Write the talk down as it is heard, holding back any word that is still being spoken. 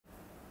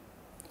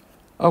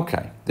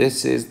Okay,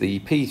 this is the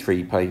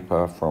P3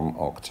 paper from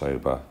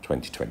October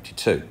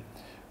 2022.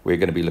 We're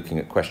going to be looking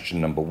at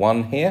question number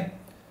 1 here.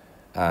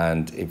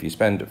 And if you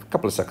spend a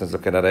couple of seconds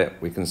looking at it,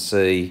 we can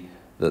see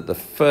that the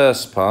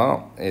first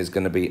part is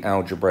going to be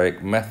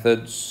algebraic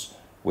methods.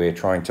 We're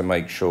trying to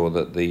make sure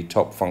that the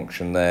top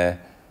function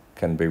there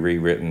can be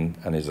rewritten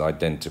and is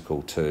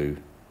identical to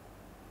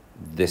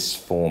this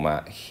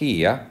format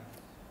here.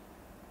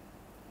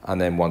 And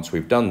then once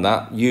we've done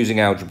that, using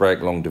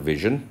algebraic long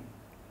division,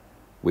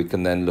 we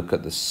can then look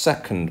at the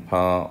second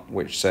part,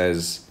 which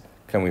says,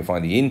 can we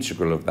find the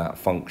integral of that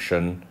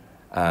function?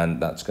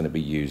 And that's going to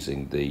be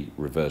using the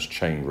reverse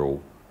chain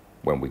rule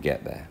when we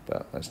get there.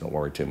 But let's not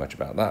worry too much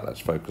about that.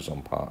 Let's focus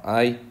on part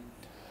A.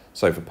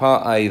 So for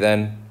part A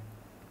then,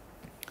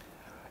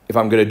 if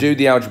I'm going to do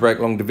the algebraic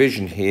long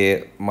division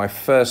here, my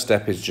first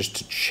step is just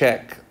to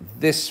check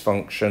this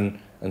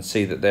function and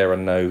see that there are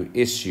no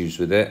issues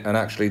with it. And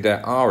actually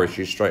there are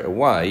issues straight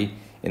away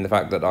in the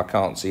fact that I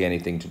can't see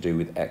anything to do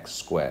with x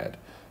squared.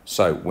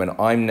 So when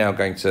I'm now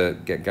going to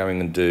get going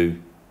and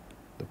do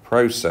the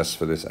process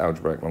for this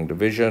algebraic long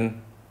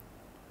division,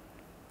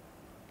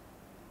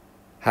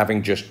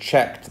 having just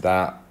checked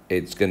that,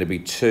 it's going to be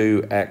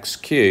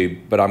 2x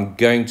cubed, but I'm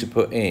going to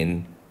put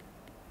in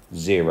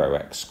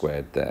 0x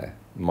squared there,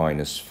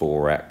 minus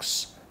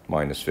 4x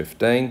minus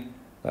 15.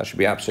 That should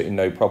be absolutely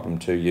no problem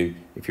to you.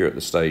 If you're at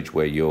the stage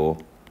where you're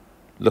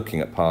looking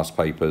at past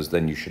papers,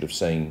 then you should have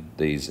seen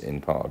these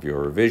in part of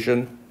your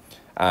revision.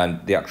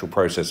 And the actual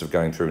process of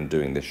going through and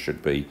doing this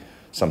should be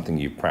something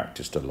you've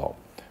practiced a lot.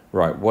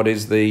 Right, what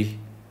is the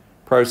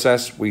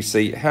process? We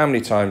see how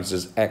many times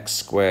does x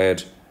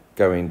squared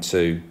go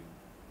into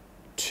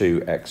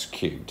 2x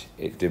cubed.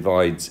 It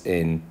divides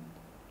in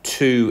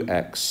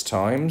 2x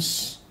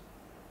times.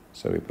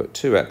 So we put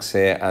 2x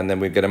here, and then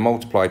we're going to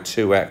multiply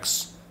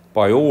 2x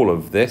by all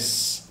of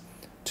this.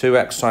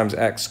 2x times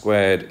x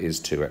squared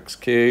is 2x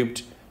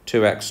cubed.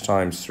 2x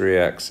times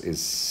 3x is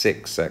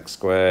 6x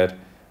squared.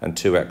 And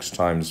 2x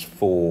times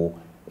 4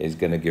 is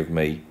going to give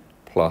me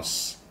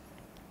plus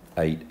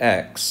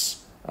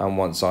 8x. And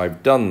once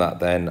I've done that,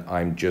 then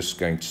I'm just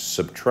going to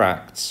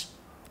subtract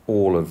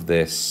all of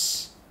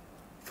this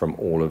from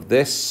all of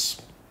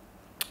this.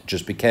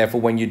 Just be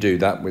careful when you do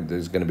that.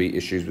 There's going to be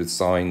issues with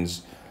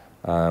signs.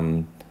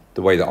 The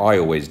way that I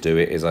always do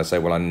it is I say,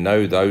 well, I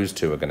know those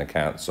two are going to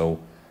cancel.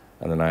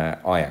 And then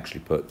I actually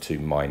put 2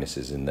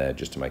 minuses in there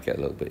just to make it a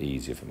little bit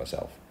easier for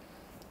myself.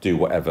 Do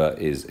whatever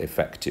is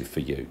effective for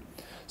you.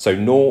 So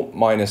 0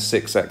 minus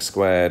 6x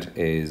squared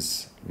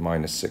is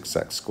minus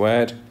 6x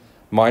squared.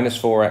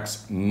 Minus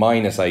 4x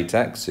minus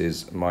 8x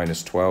is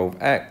minus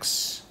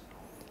 12x.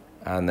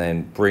 And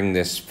then bring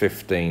this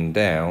 15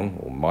 down,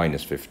 or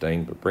minus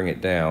 15, but bring it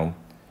down,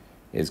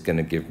 is going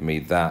to give me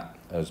that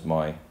as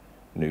my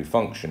new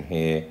function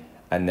here.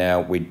 And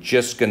now we're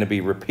just going to be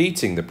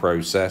repeating the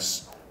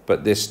process,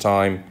 but this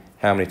time,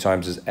 how many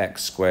times does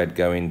x squared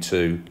go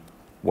into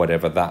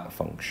whatever that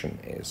function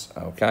is,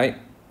 okay?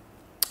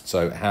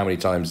 So how many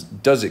times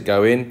does it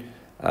go in?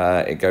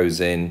 It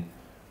goes in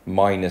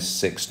minus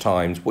 6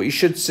 times. What you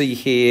should see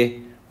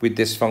here with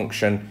this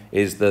function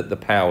is that the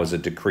powers are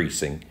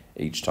decreasing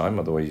each time.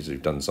 Otherwise,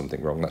 you've done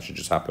something wrong. That should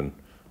just happen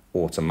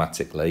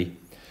automatically.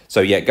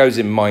 So yeah, it goes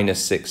in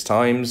minus 6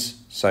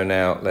 times. So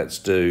now let's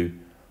do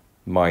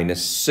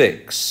minus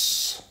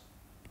 6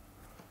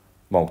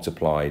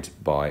 multiplied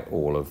by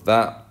all of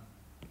that.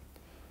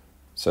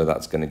 So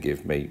that's going to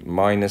give me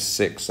minus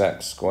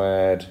 6x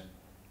squared.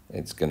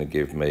 It's going to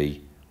give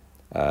me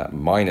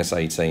minus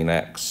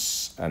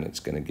 18x, and it's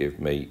going to give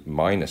me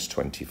minus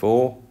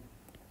 24.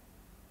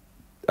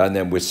 And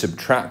then we're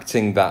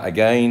subtracting that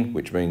again,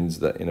 which means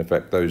that in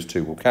effect those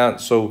two will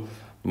cancel.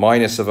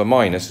 Minus of a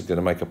minus is going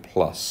to make a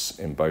plus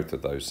in both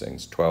of those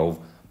things. 12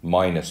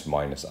 minus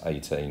minus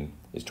 18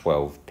 is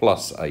 12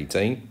 plus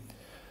 18.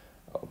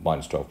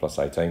 Minus 12 plus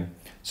 18.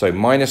 So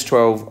minus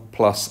 12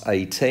 plus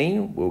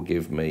 18 will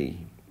give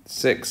me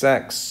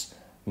 6x.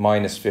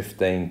 Minus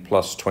 15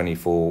 plus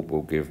 24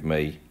 will give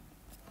me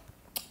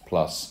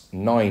plus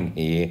 9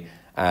 here.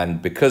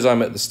 And because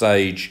I'm at the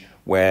stage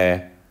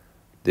where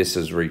this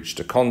has reached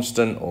a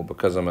constant, or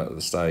because I'm at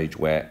the stage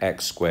where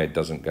x squared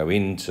doesn't go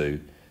into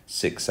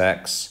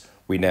 6x,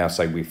 we now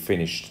say we've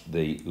finished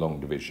the long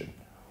division.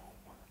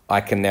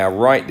 I can now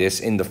write this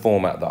in the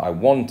format that I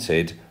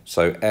wanted.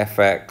 So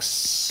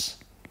fx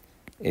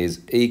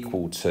is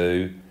equal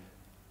to,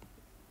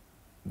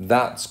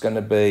 that's going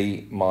to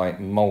be my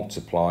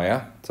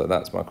multiplier. So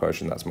that's my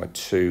quotient. That's my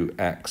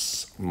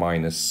 2x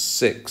minus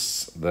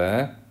 6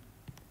 there.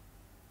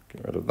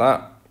 Get rid of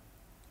that.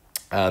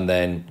 And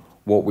then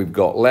what we've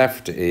got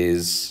left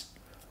is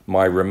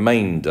my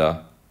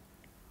remainder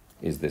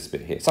is this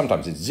bit here.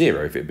 Sometimes it's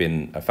 0. If it had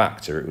been a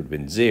factor, it would have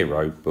been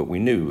 0. But we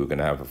knew we were going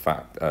to have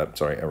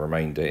a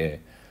remainder here.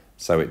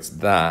 So it's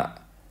that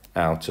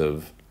out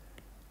of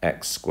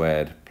x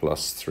squared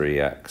plus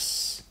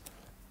 3x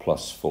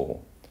plus 4.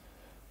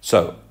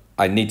 So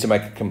I need to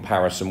make a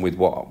comparison with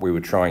what we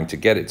were trying to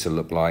get it to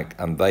look like,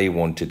 and they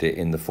wanted it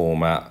in the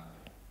format,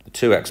 the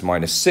 2x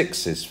minus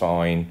 6 is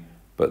fine,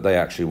 but they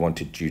actually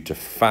wanted you to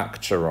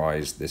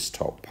factorize this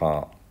top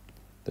part,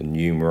 the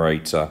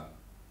numerator.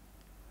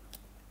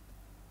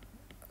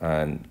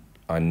 And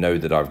I know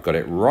that I've got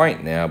it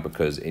right now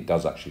because it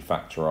does actually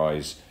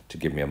factorize to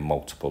give me a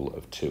multiple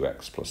of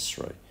 2x plus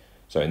 3.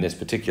 So in this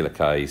particular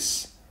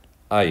case,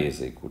 A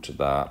is equal to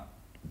that,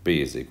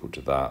 B is equal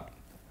to that,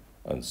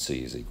 and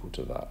C is equal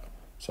to that.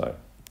 So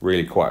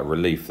really quite a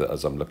relief that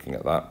as I'm looking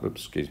at that,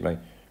 oops, excuse me,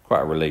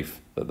 quite a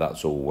relief that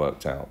that's all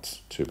worked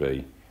out to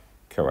be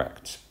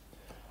correct.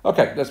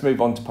 Okay, let's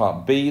move on to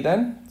part B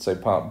then. So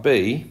part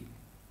B,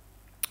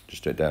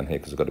 just do it down here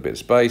because I've got a bit of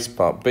space.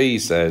 Part B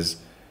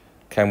says,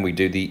 can we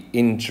do the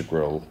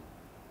integral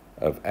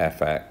of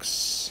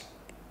fx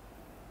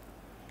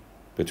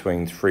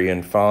between 3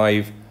 and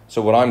 5?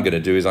 So what I'm going to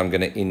do is I'm going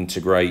to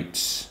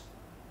integrate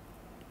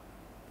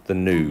the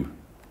new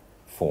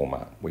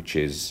format, which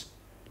is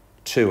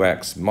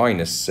 2x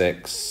minus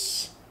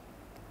 6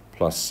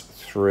 plus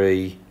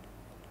 3,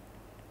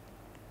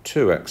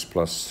 2x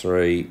plus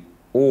 3,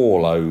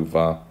 all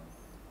over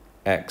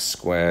x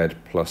squared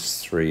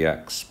plus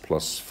 3x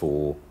plus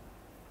 4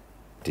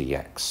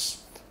 dx.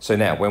 So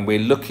now, when we're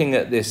looking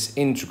at this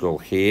integral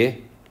here,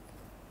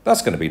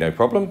 that's going to be no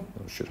problem.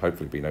 It should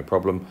hopefully be no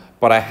problem.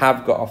 But I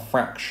have got a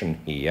fraction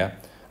here.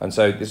 And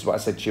so this is what I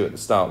said to you at the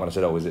start when I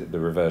said, oh, is it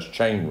the reverse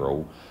chain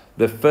rule?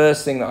 The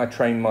first thing that I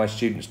train my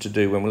students to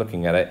do when we're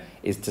looking at it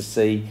is to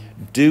see,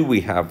 do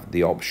we have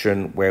the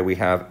option where we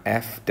have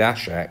f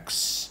dash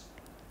x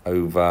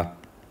over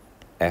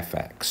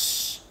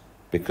fx?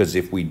 Because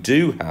if we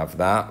do have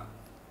that,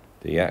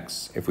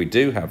 dx, if we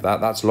do have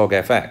that, that's log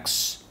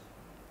fx.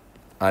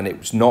 And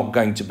it's not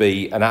going to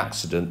be an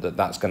accident that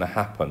that's going to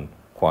happen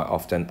quite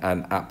often,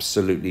 and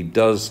absolutely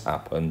does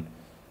happen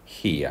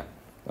here.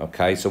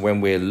 Okay, so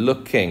when we're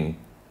looking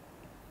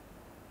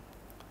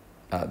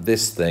at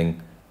this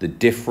thing, the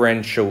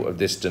differential of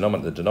this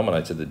denominator, the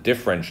denominator, the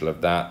differential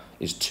of that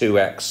is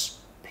 2x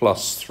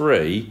plus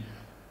 3.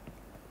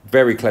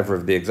 Very clever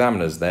of the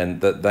examiners then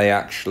that they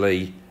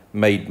actually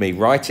made me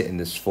write it in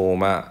this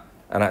format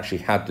and actually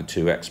had the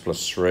 2x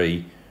plus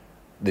 3.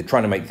 They're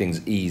trying to make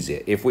things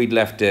easier. If we'd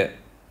left it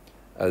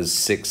as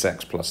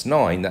 6x plus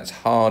 9, that's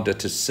harder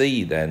to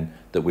see then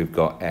that we've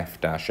got f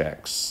dash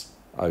x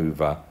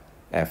over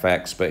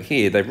fx. But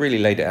here, they've really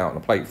laid it out on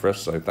a plate for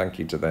us, so thank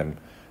you to them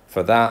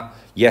for that.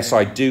 Yes,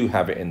 I do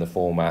have it in the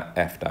format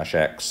f dash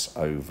x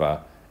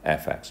over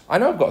fx. I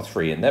know I've got a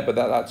 3 in there, but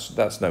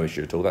that's no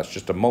issue at all. That's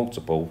just a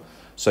multiple.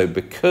 So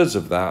because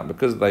of that,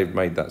 because they've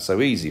made that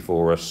so easy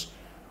for us,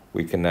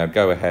 we can now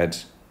go ahead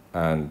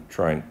and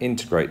try and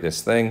integrate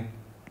this thing.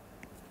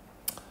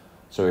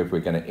 So if we're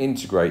going to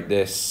integrate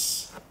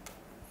this,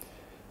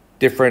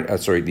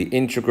 the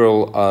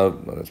integral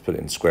of, well, let's put it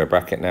in square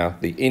bracket now.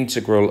 The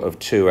integral of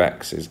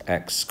 2x is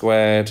x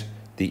squared.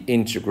 The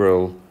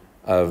integral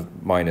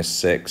of minus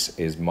 6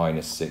 is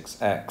minus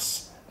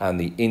 6x. And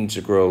the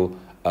integral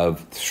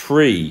of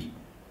 2x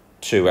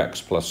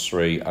plus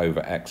 3 over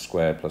x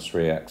squared plus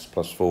 3x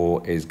plus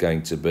 4 is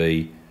going to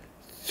be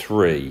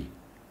 3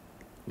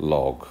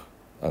 log,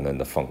 and then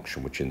the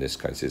function, which in this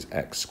case is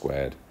x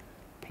squared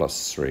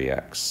plus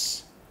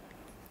 3x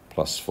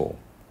plus 4.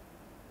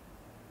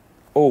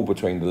 All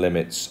between the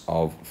limits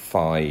of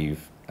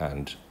 5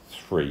 and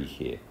 3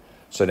 here.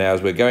 So now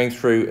as we're going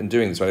through and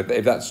doing this,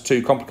 if that's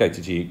too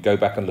complicated to you, go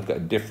back and look at a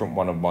different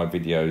one of my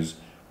videos,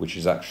 which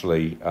is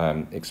actually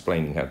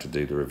explaining how to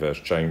do the reverse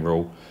chain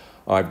rule.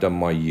 I've done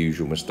my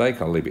usual mistake.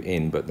 I'll leave it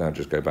in, but now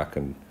just go back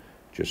and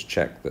just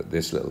check that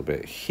this little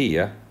bit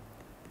here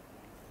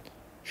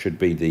should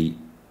be the,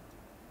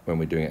 when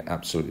we're doing it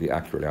absolutely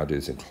accurately, I do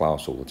this in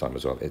class all the time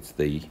as well, it's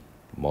the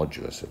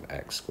modulus of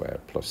x squared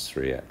plus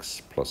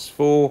 3x plus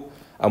 4.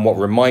 And what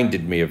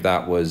reminded me of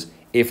that was,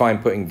 if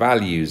I'm putting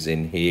values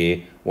in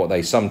here, what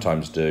they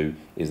sometimes do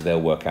is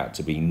they'll work out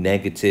to be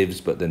negatives,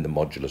 but then the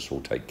modulus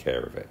will take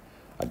care of it.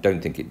 I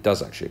don't think it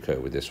does actually occur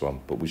with this one,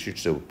 but we should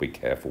still be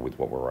careful with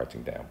what we're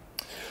writing down.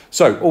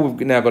 So all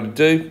we've now got to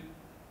do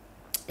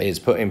is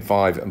put in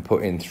 5 and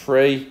put in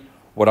 3.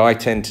 What I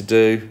tend to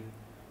do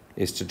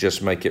is to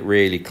just make it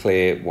really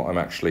clear what I'm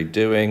actually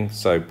doing.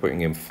 So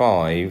putting in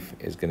 5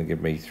 is going to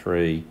give me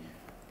 3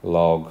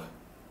 log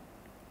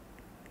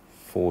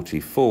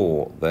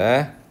 44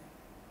 there.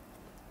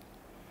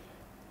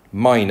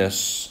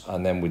 Minus,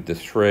 and then with the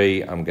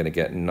 3, I'm going to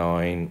get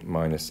 9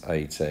 minus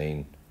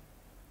 18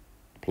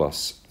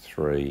 plus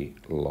 3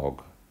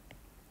 log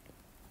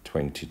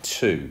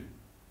 22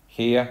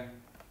 here.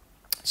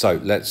 So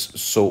let's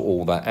sort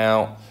all that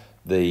out.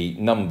 The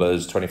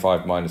numbers,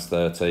 25 minus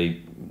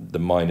 30, the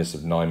minus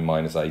of 9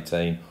 minus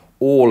 18,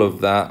 all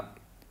of that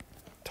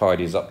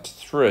tidies up to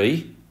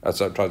 3,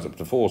 so it tidies up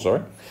to 4,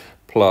 sorry,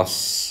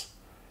 plus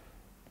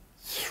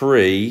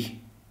 3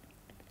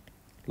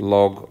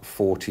 log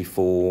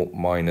 44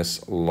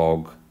 minus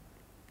log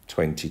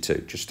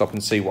 22. Just stop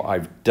and see what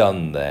I've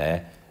done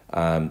there.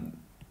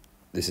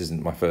 This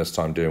isn't my first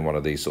time doing one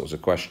of these sorts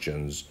of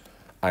questions,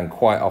 and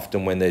quite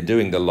often when they're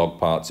doing the log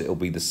parts, it'll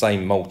be the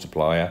same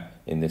multiplier,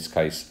 in this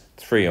case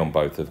 3 on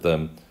both of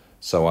them,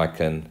 so I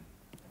can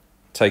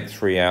take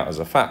 3 out as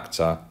a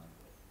factor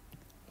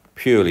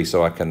purely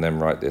so I can then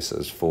write this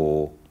as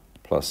 4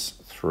 plus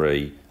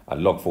 3,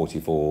 and log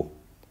 44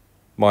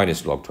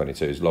 minus log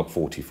 22 is log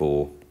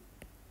 44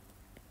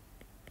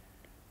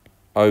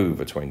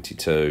 over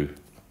 22,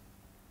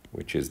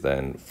 which is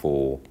then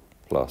 4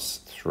 plus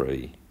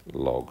 3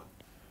 log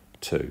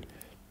 2.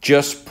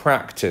 Just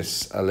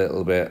practice a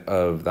little bit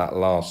of that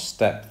last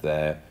step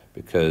there,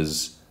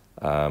 because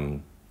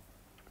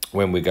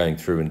when we're going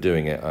through and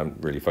doing it, I'm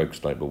really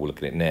focused on it, but we'll look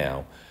at it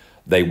now.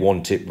 They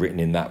want it written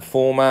in that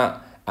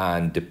format,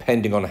 and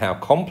depending on how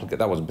complicated,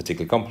 that wasn't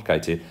particularly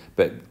complicated,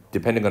 but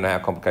depending on how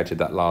complicated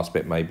that last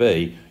bit may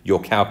be,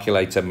 your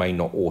calculator may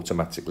not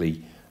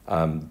automatically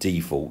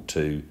default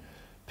to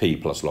P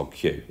plus log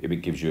Q. If it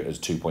gives you it as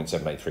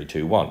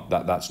 2.78321,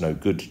 that's no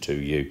good to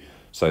you.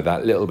 So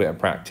that little bit of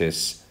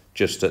practice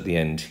just at the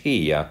end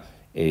here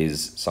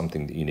is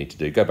something that you need to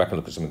do. Go back and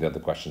look at some of the other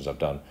questions I've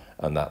done,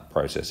 and that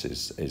process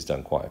is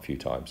done quite a few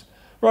times.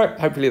 Right,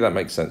 hopefully that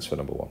makes sense for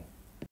number 1.